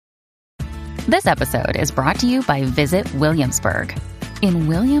This episode is brought to you by Visit Williamsburg. In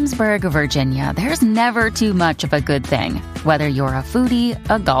Williamsburg, Virginia, there's never too much of a good thing. Whether you're a foodie,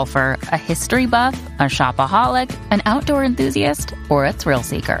 a golfer, a history buff, a shopaholic, an outdoor enthusiast, or a thrill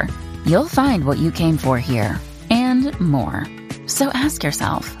seeker, you'll find what you came for here and more. So ask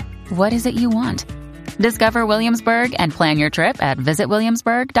yourself, what is it you want? Discover Williamsburg and plan your trip at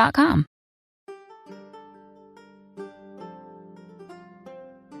visitwilliamsburg.com.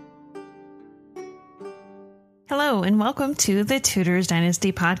 Hello, and welcome to the Tudors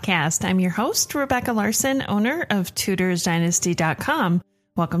Dynasty podcast. I'm your host, Rebecca Larson, owner of TudorsDynasty.com.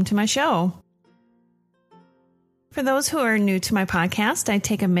 Welcome to my show. For those who are new to my podcast, I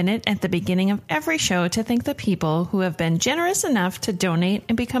take a minute at the beginning of every show to thank the people who have been generous enough to donate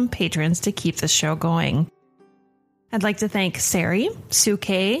and become patrons to keep the show going. I'd like to thank Sari,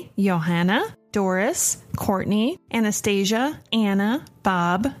 Suke, Johanna, Doris, Courtney, Anastasia, Anna,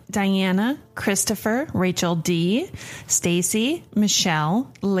 Bob, Diana, Christopher, Rachel D, Stacy, Michelle,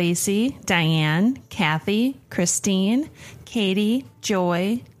 Lacey, Diane, Kathy, Christine, Katie,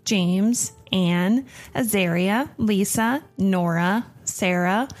 Joy, James, Anne, Azaria, Lisa, Nora,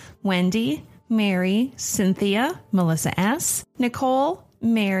 Sarah, Wendy, Mary, Cynthia, Melissa S, Nicole,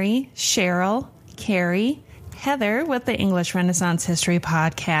 Mary, Cheryl, Carrie, Heather with the English Renaissance History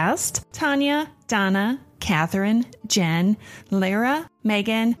Podcast, Tanya, Donna, Catherine, Jen, Lara,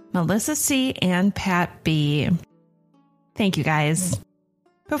 Megan, Melissa C, and Pat B. Thank you guys.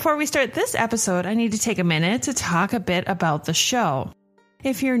 Before we start this episode, I need to take a minute to talk a bit about the show.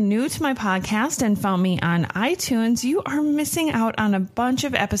 If you're new to my podcast and found me on iTunes, you are missing out on a bunch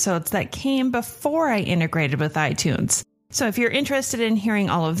of episodes that came before I integrated with iTunes. So if you're interested in hearing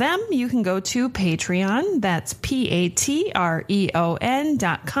all of them, you can go to Patreon. That's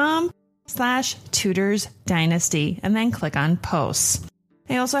patreon.com/Tudors Dynasty and then click on posts.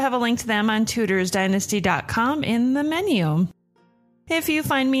 I also have a link to them on TudorsDynasty.com in the menu. If you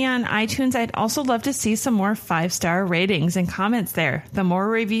find me on iTunes, I'd also love to see some more 5-star ratings and comments there. The more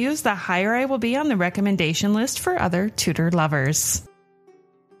reviews, the higher I will be on the recommendation list for other Tudor lovers.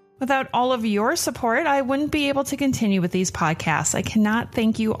 Without all of your support, I wouldn't be able to continue with these podcasts. I cannot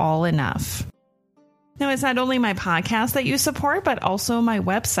thank you all enough. Now, it's not only my podcast that you support, but also my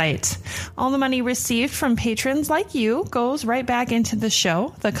website. All the money received from patrons like you goes right back into the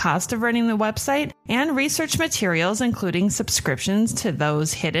show, the cost of running the website, and research materials, including subscriptions to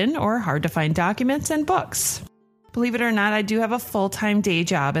those hidden or hard-to-find documents and books. Believe it or not, I do have a full-time day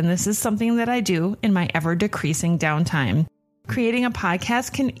job, and this is something that I do in my ever-decreasing downtime. Creating a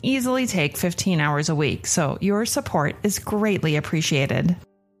podcast can easily take 15 hours a week, so your support is greatly appreciated.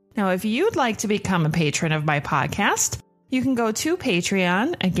 Now, if you'd like to become a patron of my podcast, you can go to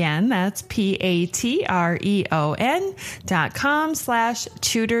Patreon. Again, that's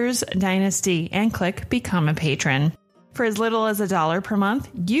patreon.com/Tudors Dynasty and click Become a Patron. For as little as $1 per month,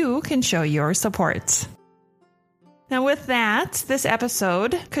 you can show your support. Now with that, this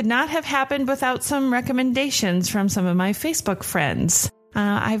episode could not have happened without some recommendations from some of my Facebook friends.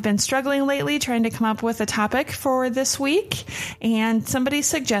 I've been struggling lately trying to come up with a topic for this week, and somebody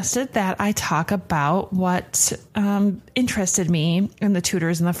suggested that I talk about what interested me in the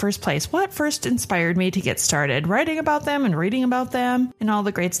Tudors in the first place. What first inspired me to get started writing about them and reading about them and all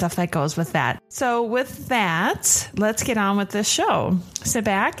the great stuff that goes with that. So with that, let's get on with this show. Sit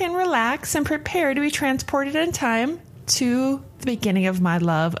back and relax and prepare to be transported in time to the beginning of my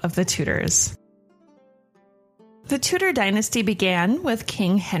love of the Tudors. The Tudor dynasty began with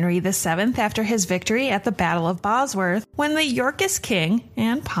King Henry VII after his victory at the Battle of Bosworth, when the Yorkist king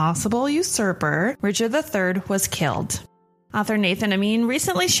and possible usurper Richard III was killed. Author Nathan Amin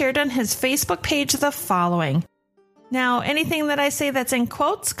recently shared on his Facebook page the following. Now, anything that I say that's in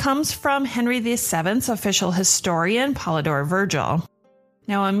quotes comes from Henry VII's official historian, Polydore Virgil.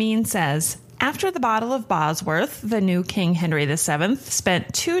 Now, Amin says, after the Battle of Bosworth, the new King Henry VII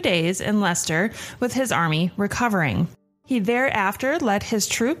spent 2 days in Leicester with his army recovering. He thereafter led his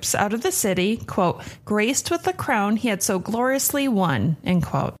troops out of the city, quote, graced with the crown he had so gloriously won, end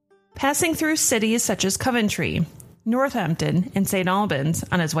quote, passing through cities such as Coventry, Northampton, and St. Albans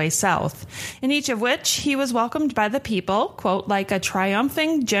on his way south, in each of which he was welcomed by the people, quote, like a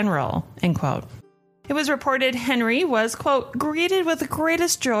triumphing general, end quote. It was reported Henry was, quote, greeted with the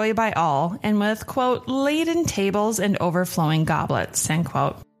greatest joy by all, and with, quote, laden tables and overflowing goblets, end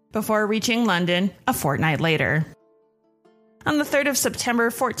quote, before reaching London a fortnight later. On the 3rd of September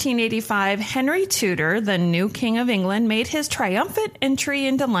 1485, Henry Tudor, the new King of England, made his triumphant entry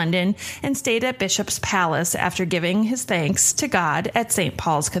into London and stayed at Bishop's Palace after giving his thanks to God at St.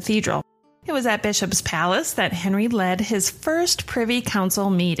 Paul's Cathedral. It was at Bishop's Palace that Henry led his first Privy Council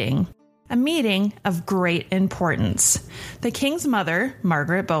meeting. a meeting of great importance. The king's mother,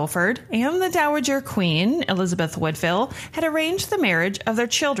 Margaret Beaufort, and the Dowager Queen, Elizabeth Woodville, had arranged the marriage of their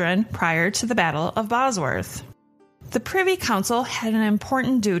children prior to the Battle of Bosworth. The Privy Council had an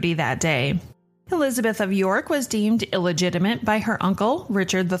important duty that day. Elizabeth of York was deemed illegitimate by her uncle,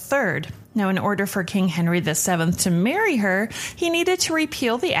 Richard III. Now, in order for King Henry VII to marry her, he needed to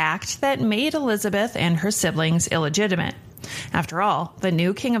repeal the act that made Elizabeth and her siblings illegitimate. After all, the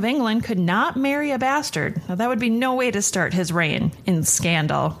new King of England could not marry a bastard. Now, that would be no way to start his reign in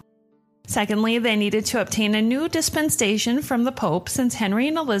scandal. Secondly, they needed to obtain a new dispensation from the Pope since Henry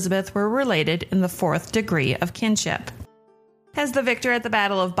and Elizabeth were related in the 4th degree of kinship. As the victor at the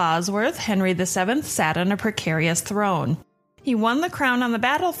Battle of Bosworth, Henry VII sat on a precarious throne. He won the crown on the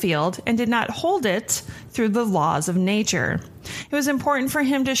battlefield and did not hold it through the laws of nature. It was important for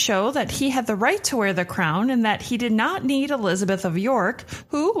him to show that he had the right to wear the crown and that he did not need Elizabeth of York,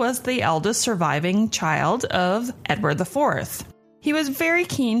 who was the eldest surviving child of Edward IV. He was very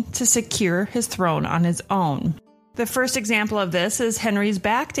keen to secure his throne on his own. The first example of this is Henry's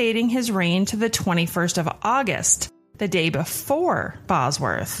backdating his reign to the 21st of August, the day before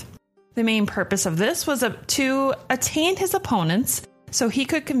Bosworth. The main purpose of this was to attain his opponents so he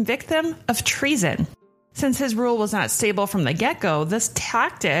could convict them of treason. Since his rule was not stable from the get-go, this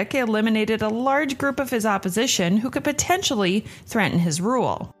tactic eliminated a large group of his opposition who could potentially threaten his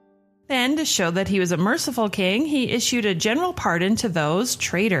rule. Then, to show that he was a merciful king, he issued a general pardon to those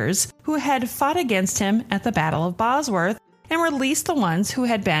traitors who had fought against him at the Battle of Bosworth and released the ones who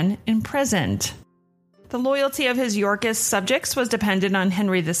had been imprisoned. The loyalty of his Yorkist subjects was dependent on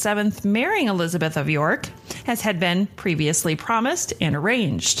Henry VII marrying Elizabeth of York, as had been previously promised and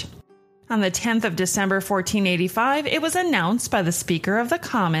arranged. On the 10th of December 1485, it was announced by the Speaker of the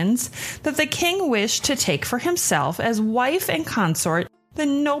Commons that the king wished to take for himself as wife and consort the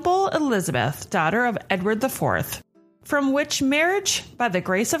noble Elizabeth, daughter of Edward IV, from which marriage, by the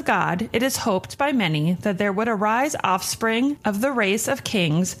grace of God, it is hoped by many that there would arise offspring of the race of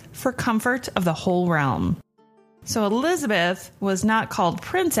kings for comfort of the whole realm. So Elizabeth was not called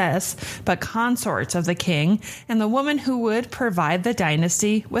princess, but consort of the king and the woman who would provide the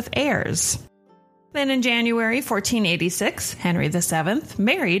dynasty with heirs. Then in January 1486, Henry VII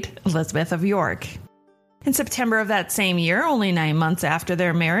married Elizabeth of York. In September of that same year, only 9 months after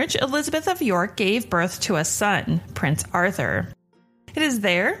their marriage, Elizabeth of York gave birth to a son, Prince Arthur. It is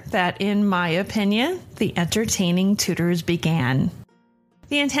there that, in my opinion, the entertaining Tudors began.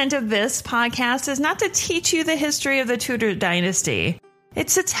 The intent of this podcast is not to teach you the history of the Tudor dynasty.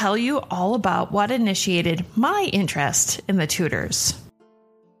 It's to tell you all about what initiated my interest in the Tudors.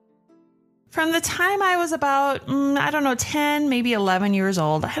 From the time I was about, 10, maybe 11 years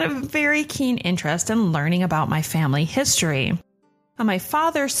old, I had a very keen interest in learning about my family history. On my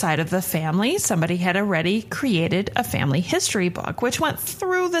father's side of the family, somebody had already created a family history book, which went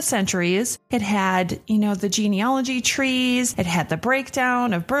through the centuries. It had, the genealogy trees. It had the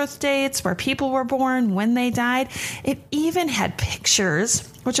breakdown of birth dates, where people were born, when they died. It even had pictures,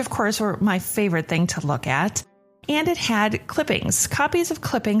 which of course were my favorite thing to look at. And it had clippings, copies of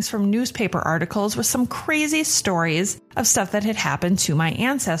clippings from newspaper articles with some crazy stories of stuff that had happened to my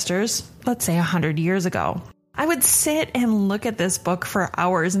ancestors, let's say 100 years ago. I would sit and look at this book for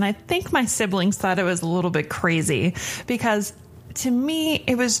hours, and I think my siblings thought it was a little bit crazy because to me,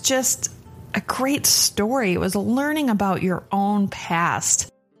 it was just a great story. It was learning about your own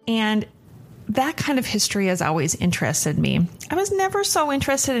past. And that kind of history has always interested me. I was never so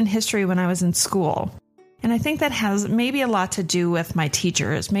interested in history when I was in school. And I think that has maybe a lot to do with my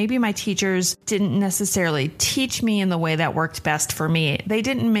teachers. Maybe my teachers didn't necessarily teach me in the way that worked best for me. They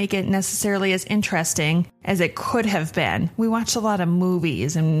didn't make it necessarily as interesting as it could have been. We watched a lot of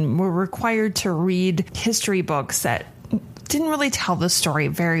movies and were required to read history books that didn't really tell the story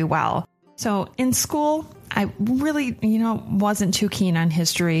very well. So in school, I really, wasn't too keen on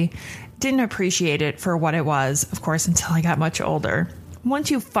history. Didn't appreciate it for what it was, of course, until I got much older.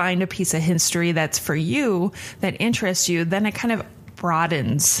 Once you find a piece of history that's for you, that interests you, then it kind of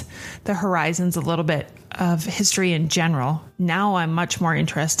broadens the horizons a little bit of history in general. Now I'm much more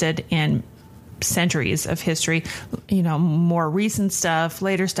interested in centuries of history, more recent stuff,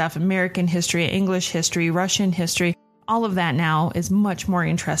 later stuff, American history, English history, Russian history. All of that now is much more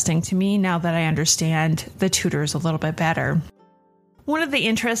interesting to me now that I understand the Tudors a little bit better. One of the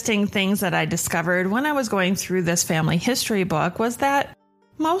interesting things that I discovered when I was going through this family history book was that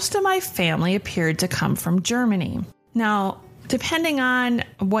most of my family appeared to come from Germany. Now, depending on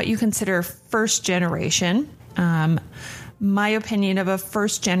what you consider first generation, My opinion of a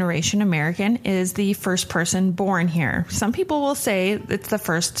first-generation American is the first person born here. Some people will say it's the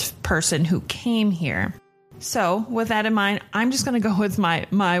first person who came here. So with that in mind, I'm just going to go with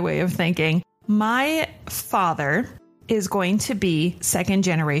my way of thinking. My father is going to be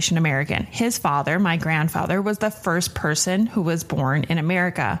second-generation American. His father, my grandfather, was the first person who was born in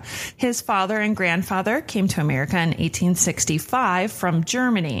America. His father and grandfather came to America in 1865 from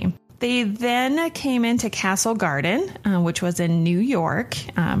Germany. They then came into Castle Garden, which was in New York,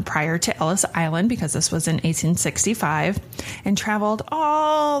 prior to Ellis Island, because this was in 1865, and traveled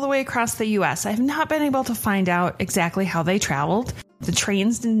all the way across the U.S. I have not been able to find out exactly how they traveled. The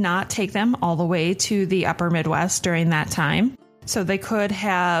trains did not take them all the way to the upper Midwest during that time. So they could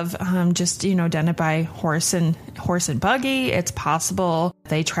have just, done it by horse and buggy. It's possible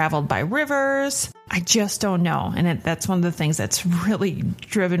they traveled by rivers. I just don't know. And that's one of the things that's really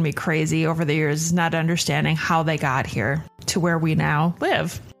driven me crazy over the years, is not understanding how they got here to where we now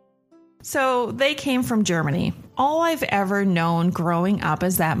live. So they came from Germany. All I've ever known growing up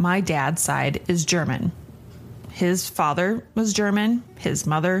is that my dad's side is German. His father was German, his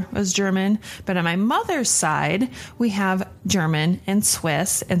mother was German, but on my mother's side, we have German and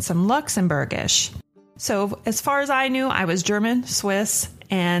Swiss and some Luxembourgish. So as far as I knew, I was German, Swiss,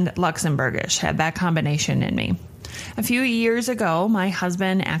 and Luxembourgish, had that combination in me. A few years ago, my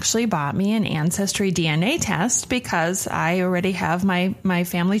husband actually bought me an Ancestry DNA test because I already have my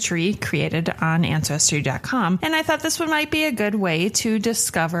family tree created on Ancestry.com. And I thought this might be a good way to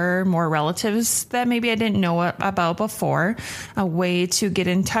discover more relatives that maybe I didn't know about before, a way to get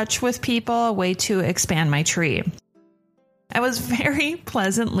in touch with people, a way to expand my tree. I was very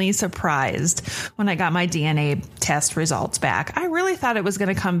pleasantly surprised when I got my DNA test results back. I really thought it was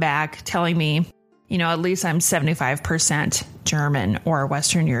going to come back telling me, at least I'm 75% German or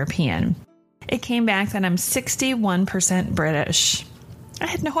Western European. It came back that I'm 61% British. I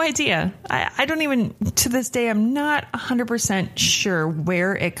had no idea. I don't even, to this day, I'm not 100% sure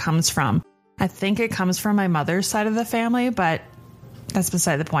where it comes from. I think it comes from my mother's side of the family, but that's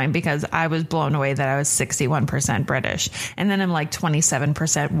beside the point because I was blown away that I was 61% British. And then I'm like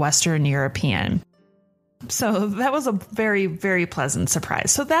 27% Western European. So that was a very, very pleasant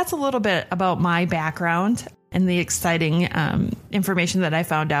surprise. So that's a little bit about my background and the exciting information that I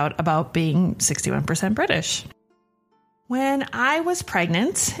found out about being 61% British. When I was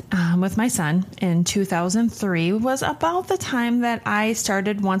pregnant with my son in 2003 was about the time that I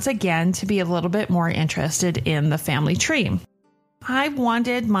started once again to be a little bit more interested in the family tree. I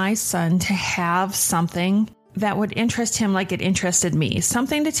wanted my son to have something that would interest him like it interested me,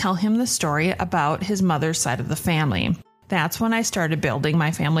 something to tell him the story about his mother's side of the family. That's when I started building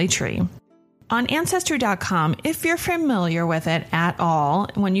my family tree. On Ancestry.com, if you're familiar with it at all,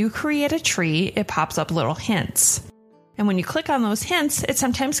 when you create a tree, it pops up little hints. And when you click on those hints, it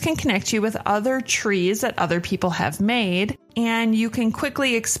sometimes can connect you with other trees that other people have made, and you can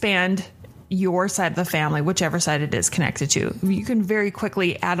quickly expand your side of the family, whichever side it is connected to. You can very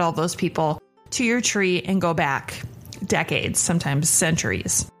quickly add all those people to your tree and go back decades, sometimes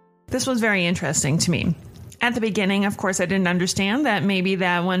centuries. This was very interesting to me. At the beginning, of course, I didn't understand that maybe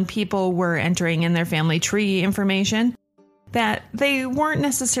that when people were entering in their family tree information, that they weren't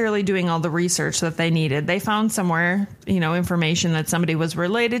necessarily doing all the research that they needed. They found somewhere, information that somebody was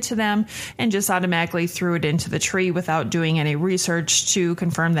related to them and just automatically threw it into the tree without doing any research to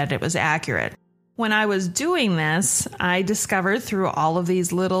confirm that it was accurate. When I was doing this, I discovered through all of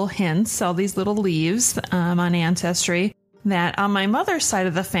these little hints, all these little leaves on Ancestry, that on my mother's side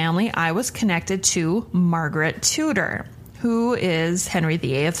of the family, I was connected to Margaret Tudor, who is Henry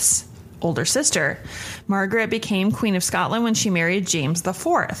VIII's older sister. Margaret became Queen of Scotland when she married James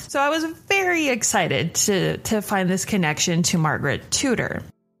IV. So I was very excited to find this connection to Margaret Tudor.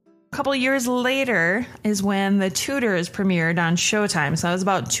 A couple years later is when The Tudors premiered on Showtime. So that was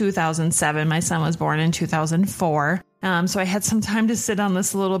about 2007. My son was born in 2004. So I had some time to sit on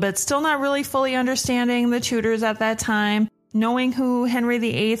this a little bit. Still not really fully understanding the Tudors at that time. Knowing who Henry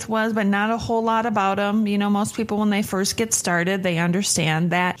VIII was, but not a whole lot about him. Most people, when they first get started, they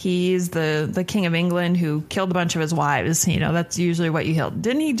understand that he's the King of England who killed a bunch of his wives. That's usually what you hear.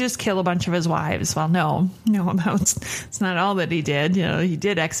 Didn't he just kill a bunch of his wives? Well, no, it's not all that he did. He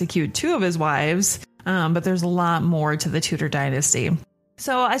did execute 2 of his wives, but there's a lot more to the Tudor dynasty.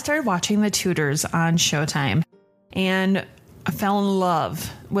 So I started watching the Tudors on Showtime, and I fell in love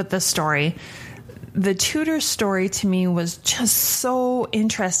with the story. The Tudor story to me was just so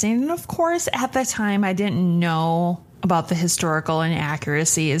interesting. And of course, at the time, I didn't know about the historical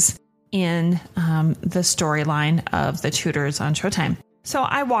inaccuracies in the storyline of the Tudors on Showtime. So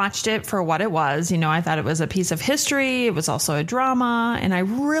I watched it for what it was. I thought it was a piece of history. It was also a drama, and I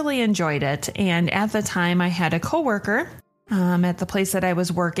really enjoyed it. And at the time, I had a coworker at the place that I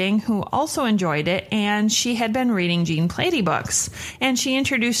was working who also enjoyed it, and she had been reading Jean Plady books. And she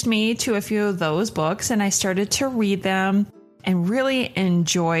introduced me to a few of those books, and I started to read them and really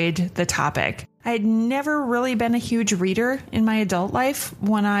enjoyed the topic. I had never really been a huge reader in my adult life.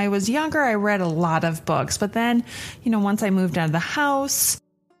 When I was younger, I read a lot of books, but then, once I moved out of the house,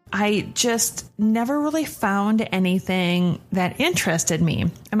 I just never really found anything that interested me.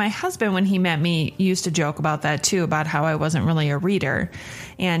 And my husband, when he met me, used to joke about that too, about how I wasn't really a reader.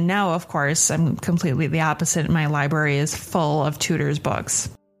 And now, of course, I'm completely the opposite. My library is full of Tudor's books.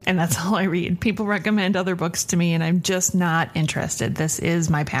 And that's all I read. People recommend other books to me, and I'm just not interested. This is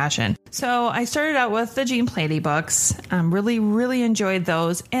my passion. So I started out with the Jean Plady books. Really, really enjoyed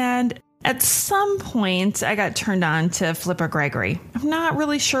those. And at some point, I got turned on to Philippa Gregory. I'm not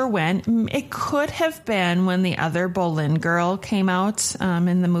really sure when. It could have been when The Other Boleyn Girl came out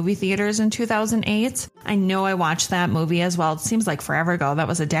in the movie theaters in 2008. I know I watched that movie as well. It seems like forever ago. That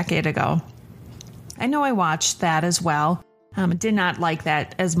was a decade ago. I know I watched that as well. Did not like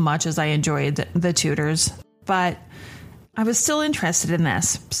that as much as I enjoyed the Tudors, but I was still interested in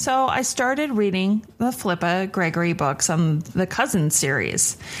this. So I started reading the Philippa Gregory books on the Cousins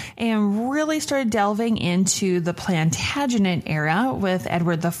series and really started delving into the Plantagenet era with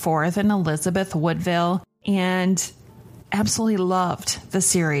Edward IV and Elizabeth Woodville, and absolutely loved the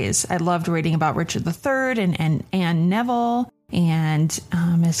series. I loved reading about Richard III and Anne Neville, and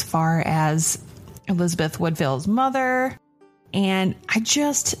as far as Elizabeth Woodville's mother. And I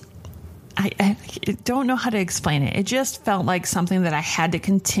don't know how to explain it. It just felt like something that I had to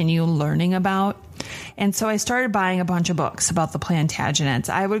continue learning about. And so I started buying a bunch of books about the Plantagenets.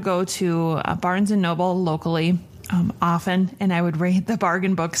 I would go to Barnes & Noble locally often, and I would raid the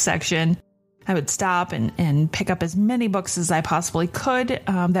bargain book section. I would stop and pick up as many books as I possibly could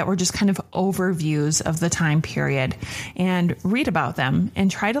that were just kind of overviews of the time period and read about them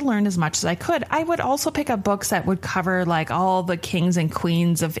and try to learn as much as I could. I would also pick up books that would cover like all the kings and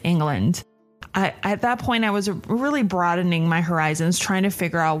queens of England. At that point, I was really broadening my horizons, trying to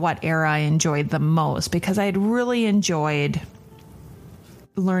figure out what era I enjoyed the most, because I had really enjoyed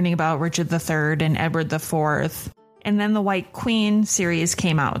learning about Richard III and Edward IV. And then the White Queen series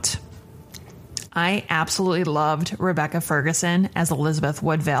came out. I absolutely loved Rebecca Ferguson as Elizabeth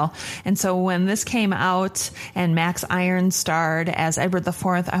Woodville. And so when this came out and Max Irons starred as Edward IV,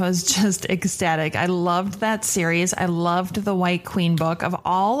 I was just ecstatic. I loved that series. I loved the White Queen book. Of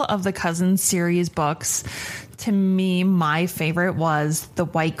all of the Cousins series books, to me, my favorite was The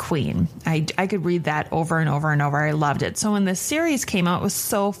White Queen. I could read that over and over and over. I loved it. So when this series came out, it was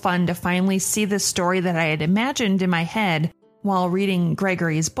so fun to finally see the story that I had imagined in my head while reading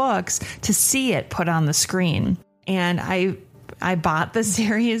Gregory's books, to see it put on the screen. And I bought the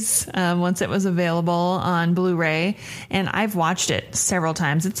series once it was available on Blu-ray, and I've watched it several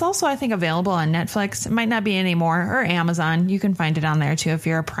times. It's also, I think, available on Netflix. It might not be anymore, or Amazon. You can find it on there too if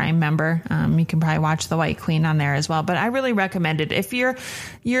you're a Prime member. You can probably watch The White Queen on there as well. But I really recommend it if you're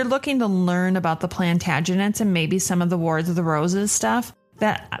looking to learn about the Plantagenets and maybe some of the Wars of the Roses stuff.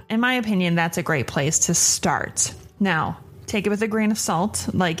 That, in my opinion, that's a great place to start. Now, take it with a grain of salt,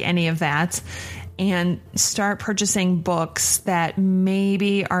 like any of that, and start purchasing books that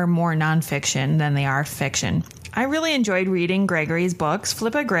maybe are more nonfiction than they are fiction. I really enjoyed reading Gregory's books.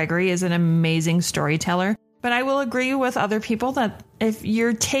 Philippa Gregory is an amazing storyteller, but I will agree with other people that if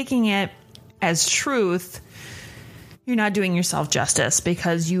you're taking it as truth, you're not doing yourself justice,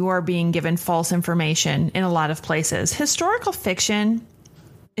 because you are being given false information in a lot of places. Historical fiction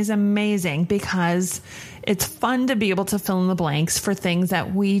is amazing because it's fun to be able to fill in the blanks for things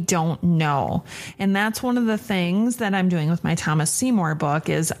that we don't know. And that's one of the things that I'm doing with my Thomas Seymour book,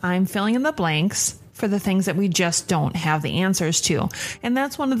 is I'm filling in the blanks for the things that we just don't have the answers to. And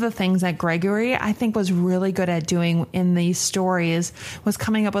that's one of the things that Gregory, I think, was really good at doing in these stories, was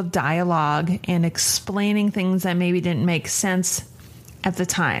coming up with dialogue and explaining things that maybe didn't make sense at the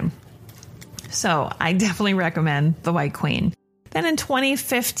time. So I definitely recommend The White Queen. Then in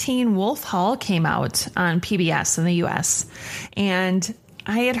 2015, Wolf Hall came out on PBS in the US. And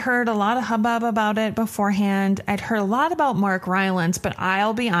I had heard a lot of hubbub about it beforehand. I'd heard a lot about Mark Rylance, but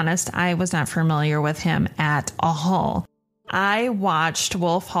I'll be honest, I was not familiar with him at all. I watched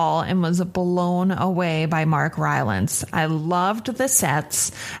Wolf Hall and was blown away by Mark Rylance. I loved the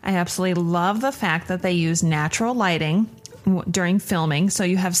sets. I absolutely love the fact that they use natural lighting. during filming. So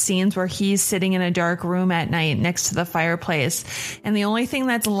you have scenes where he's sitting in a dark room at night next to the fireplace. And the only thing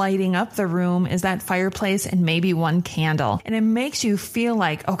that's lighting up the room is that fireplace and maybe one candle. And it makes you feel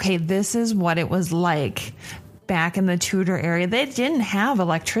like, okay, this is what it was like back in the Tudor area. They didn't have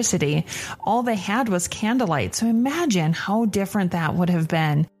electricity. All they had was candlelight. So imagine how different that would have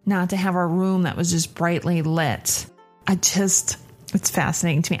been not to have a room that was just brightly lit. It's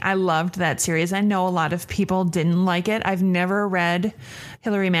fascinating to me. I loved that series. I know a lot of people didn't like it. I've never read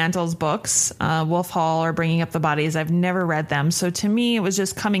Hilary Mantel's books, Wolf Hall or Bringing Up the Bodies. I've never read them. So to me, it was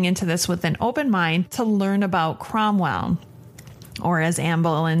just coming into this with an open mind to learn about Cromwell. Or as Anne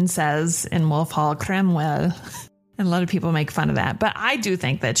Boleyn says in Wolf Hall, Cromwell. And a lot of people make fun of that. But I do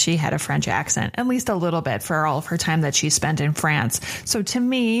think that she had a French accent, at least a little bit, for all of her time that she spent in France. So to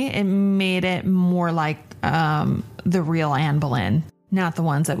me, it made it more like the real Anne Boleyn, not the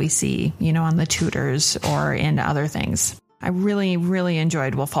ones that we see, on the Tudors or in other things. I really, really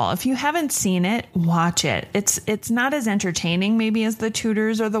enjoyed Wolf Hall. If you haven't seen it, watch it. It's not as entertaining maybe as the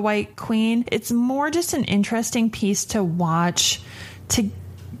Tudors or the White Queen. It's more just an interesting piece to watch to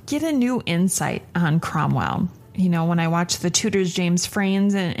get a new insight on Cromwell. When I watched the Tudors, James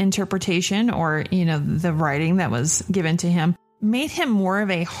Frain's interpretation or, the writing that was given to him made him more of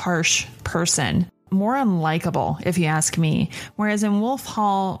a harsh person, more unlikable, if you ask me. Whereas in Wolf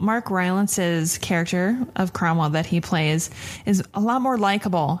Hall, Mark Rylance's character of Cromwell that he plays is a lot more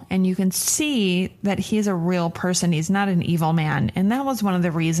likable. And you can see that he's a real person. He's not an evil man. And that was one of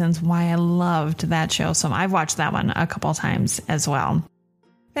the reasons why I loved that show. So I've watched that one a couple times as well.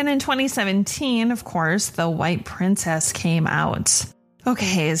 Then in 2017, of course, The White Princess came out.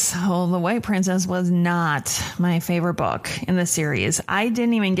 Okay, so The White Princess was not my favorite book in the series. I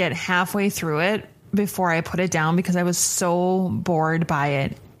didn't even get halfway through it before I put it down because I was so bored by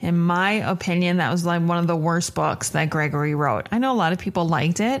it. In my opinion, that was like one of the worst books that Gregory wrote. I know a lot of people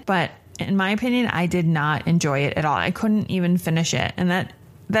liked it, but in my opinion, I did not enjoy it at all. I couldn't even finish it. And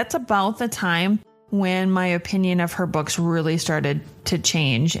that's about the time when my opinion of her books really started to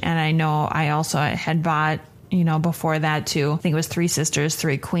change. And I know I also had bought, before that too, I think it was Three Sisters,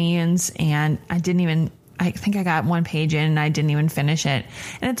 Three Queens. And I think I got one page in and I didn't even finish it.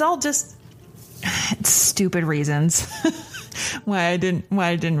 And it's all just stupid reasons why I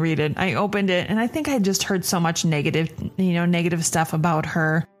didn't read it. I opened it and I think I just heard so much negative stuff about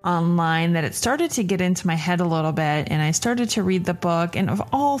her online that it started to get into my head a little bit. And I started to read the book, and of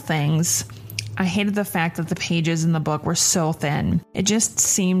all things, I hated the fact that the pages in the book were so thin. It just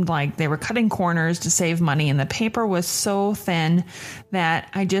seemed like they were cutting corners to save money, and the paper was so thin that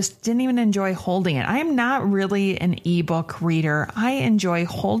I just didn't even enjoy holding it. I am not really an ebook reader. I enjoy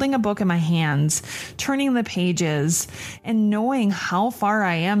holding a book in my hands, turning the pages, and knowing how far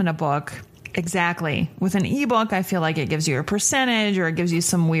I am in a book. Exactly. With an ebook, I feel like it gives you a percentage or it gives you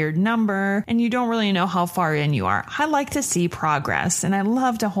some weird number and you don't really know how far in you are. I like to see progress, and I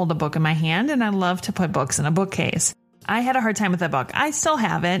love to hold a book in my hand, and I love to put books in a bookcase. I had a hard time with that book. I still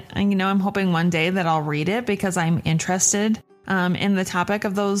have it. And, I'm hoping one day that I'll read it because I'm interested in the topic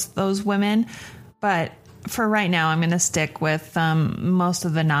of those women. But for right now, I'm going to stick with most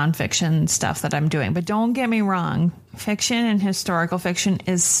of the nonfiction stuff that I'm doing. But don't get me wrong. Fiction and historical fiction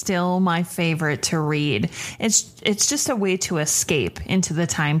is still my favorite to read. It's just a way to escape into the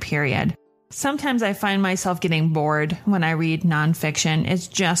time period. Sometimes I find myself getting bored when I read nonfiction. It's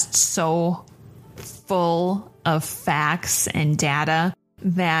just so full of facts and data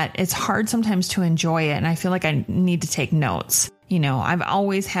that it's hard sometimes to enjoy it. And I feel like I need to take notes. I've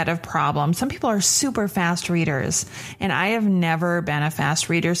always had a problem. Some people are super fast readers, and I have never been a fast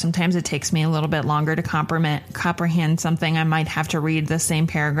reader. Sometimes it takes me a little bit longer to comprehend something. I might have to read the same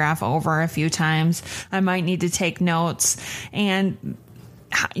paragraph over a few times. I might need to take notes. And,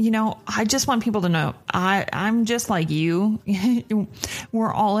 I just want people to know I'm just like you.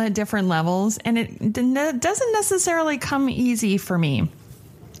 We're all at different levels, and it doesn't necessarily come easy for me.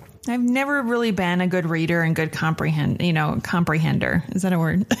 I've never really been a good reader and good comprehender. Is that a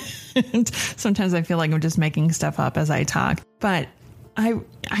word? Sometimes I feel like I'm just making stuff up as I talk. But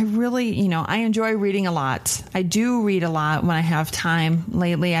I really, I enjoy reading a lot. I do read a lot when I have time.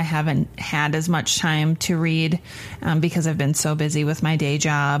 Lately, I haven't had as much time to read because I've been so busy with my day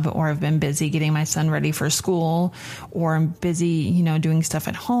job, or I've been busy getting my son ready for school, or I'm busy, doing stuff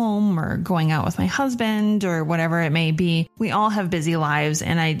at home or going out with my husband or whatever it may be. We all have busy lives,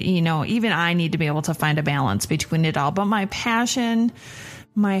 and even I need to be able to find a balance between it all. But my passion,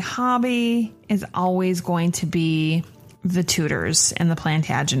 my hobby is always going to be the Tudors and the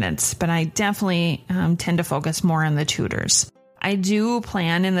Plantagenets, but I definitely tend to focus more on the Tudors. I do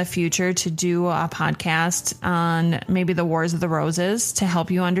plan in the future to do a podcast on maybe the Wars of the Roses to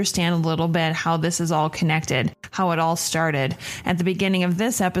help you understand a little bit how this is all connected, how it all started. At the beginning of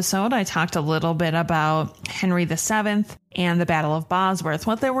this episode, I talked a little bit about Henry VII and the Battle of Bosworth.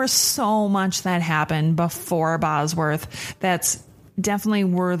 Well, there was so much that happened before Bosworth that's definitely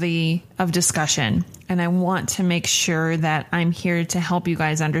worthy of discussion. And I want to make sure that I'm here to help you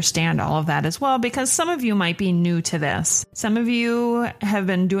guys understand all of that as well, because some of you might be new to this. Some of you have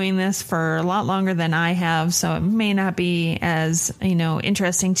been doing this for a lot longer than I have, so it may not be as,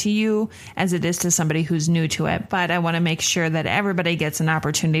 interesting to you as it is to somebody who's new to it. But I want to make sure that everybody gets an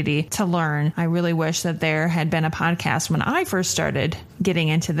opportunity to learn. I really wish that there had been a podcast when I first started getting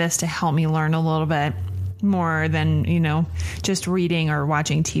into this to help me learn a little bit more than, just reading or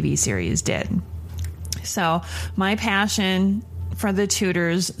watching TV series did. So my passion for the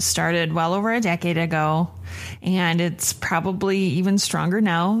Tudors started well over a decade ago, and it's probably even stronger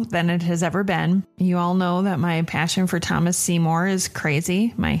now than it has ever been. You all know that my passion for Thomas Seymour is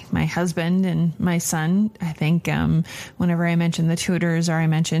crazy. My husband and my son, I think whenever I mention the Tudors or I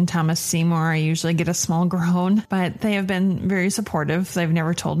mention Thomas Seymour, I usually get a small groan, but they have been very supportive. They've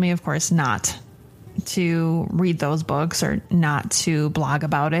never told me, of course, not to read those books or not to blog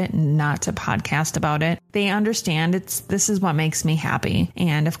about it and not to podcast about it. They understand this is what makes me happy.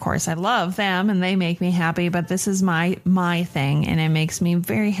 And of course I love them and they make me happy, but this is my thing. And it makes me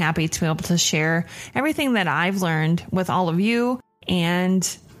very happy to be able to share everything that I've learned with all of you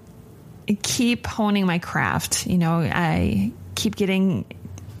and keep honing my craft. I keep getting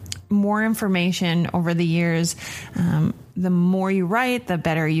more information over the years. The more you write, the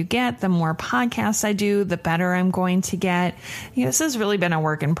better you get. The more podcasts I do, the better I'm going to get. This has really been a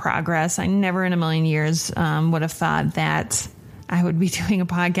work in progress. I never in a million years would have thought that I would be doing a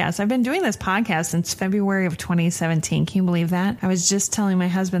podcast. I've been doing this podcast since February of 2017. Can you believe that? I was just telling my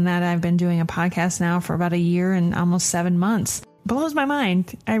husband that I've been doing a podcast now for about a year and almost 7 months. Blows my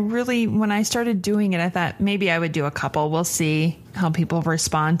mind. When I started doing it, I thought maybe I would do a couple. We'll see how people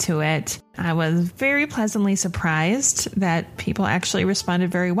respond to it. I was very pleasantly surprised that people actually responded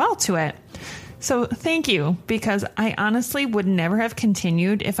very well to it. So thank you, because I honestly would never have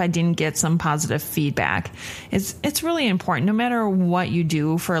continued if I didn't get some positive feedback. It's really important, no matter what you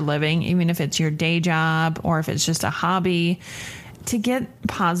do for a living, even if it's your day job or if it's just a hobby, to get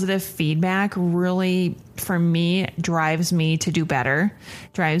positive feedback really, for me, drives me to do better,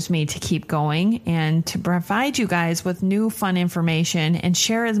 drives me to keep going and to provide you guys with new fun information and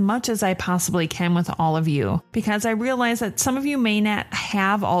share as much as I possibly can with all of you. Because I realize that some of you may not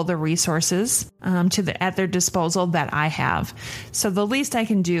have all the resources at their disposal that I have. So the least I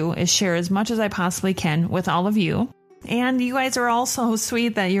can do is share as much as I possibly can with all of you. And you guys are all so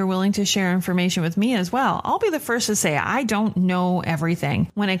sweet that you're willing to share information with me as well. I'll be the first to say I don't know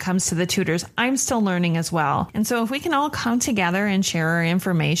everything when it comes to the Tudors. I'm still learning as well. And so if we can all come together and share our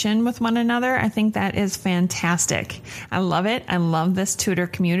information with one another, I think that is fantastic. I love it. I love this Tudor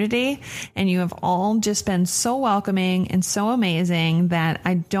community. And you have all just been so welcoming and so amazing that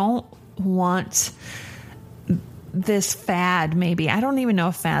I don't want this fad, maybe. I don't even know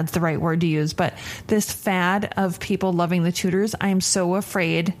if fad's the right word to use, but this fad of people loving the Tudors, I'm so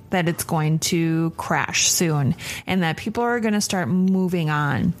afraid that it's going to crash soon and that people are going to start moving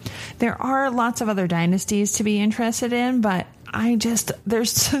on. There are lots of other dynasties to be interested in, but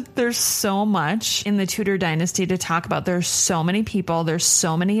there's so much in the Tudor dynasty to talk about. There's so many people, there's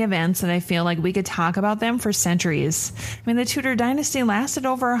so many events, and I feel like we could talk about them for centuries. I mean, the Tudor dynasty lasted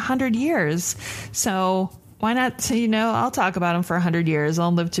over 100 years. So why not, I'll talk about them for 100 years.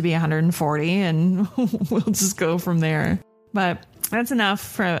 I'll live to be 140 and we'll just go from there. But that's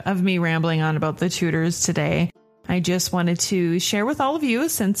enough of me rambling on about the Tudors today. I just wanted to share with all of you,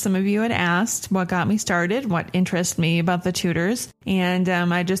 since some of you had asked what got me started, what interests me about the Tudors. And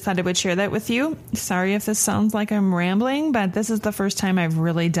I just thought I would share that with you. Sorry if this sounds like I'm rambling, but this is the first time I've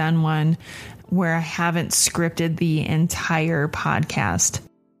really done one where I haven't scripted the entire podcast.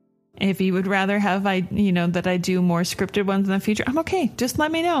 If you would rather have that I do more scripted ones in the future, I'm okay. Just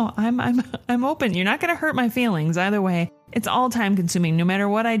let me know. I'm open. You're not going to hurt my feelings either way. It's all time consuming. No matter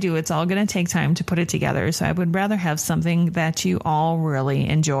what I do, it's all going to take time to put it together. So I would rather have something that you all really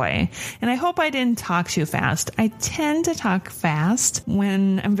enjoy. And I hope I didn't talk too fast. I tend to talk fast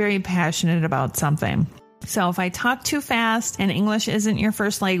when I'm very passionate about something. So if I talk too fast and English isn't your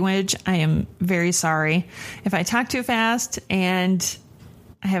first language, I am very sorry. If I talk too fast and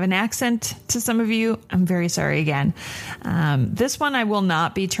I have an accent to some of you. I'm very sorry again. This one I will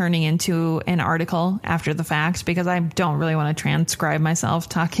not be turning into an article after the fact because I don't really want to transcribe myself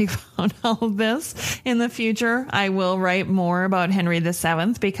talking about all of this in the future. I will write more about Henry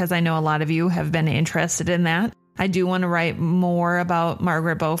VII because I know a lot of you have been interested in that. I do want to write more about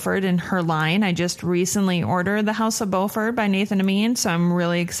Margaret Beaufort and her line. I just recently ordered The House of Beaufort by Nathan Amin, so I'm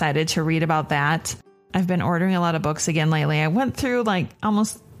really excited to read about that. I've been ordering a lot of books again lately. I went through like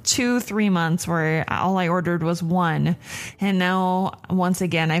almost 2-3 months where all I ordered was one. And now, once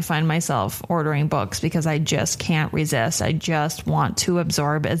again, I find myself ordering books because I just can't resist. I just want to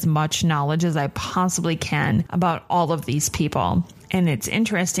absorb as much knowledge as I possibly can about all of these people. And it's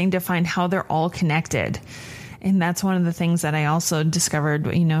interesting to find how they're all connected. And that's one of the things that I also discovered,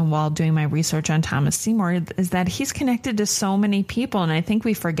 while doing my research on Thomas Seymour, is that he's connected to so many people. And I think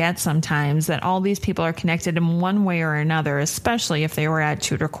we forget sometimes that all these people are connected in one way or another, especially if they were at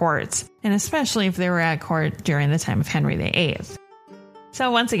Tudor courts, and especially if they were at court during the time of Henry VIII. So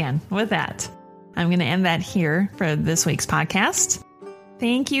once again, with that, I'm going to end that here for this week's podcast.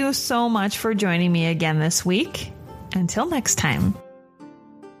 Thank you so much for joining me again this week. Until next time.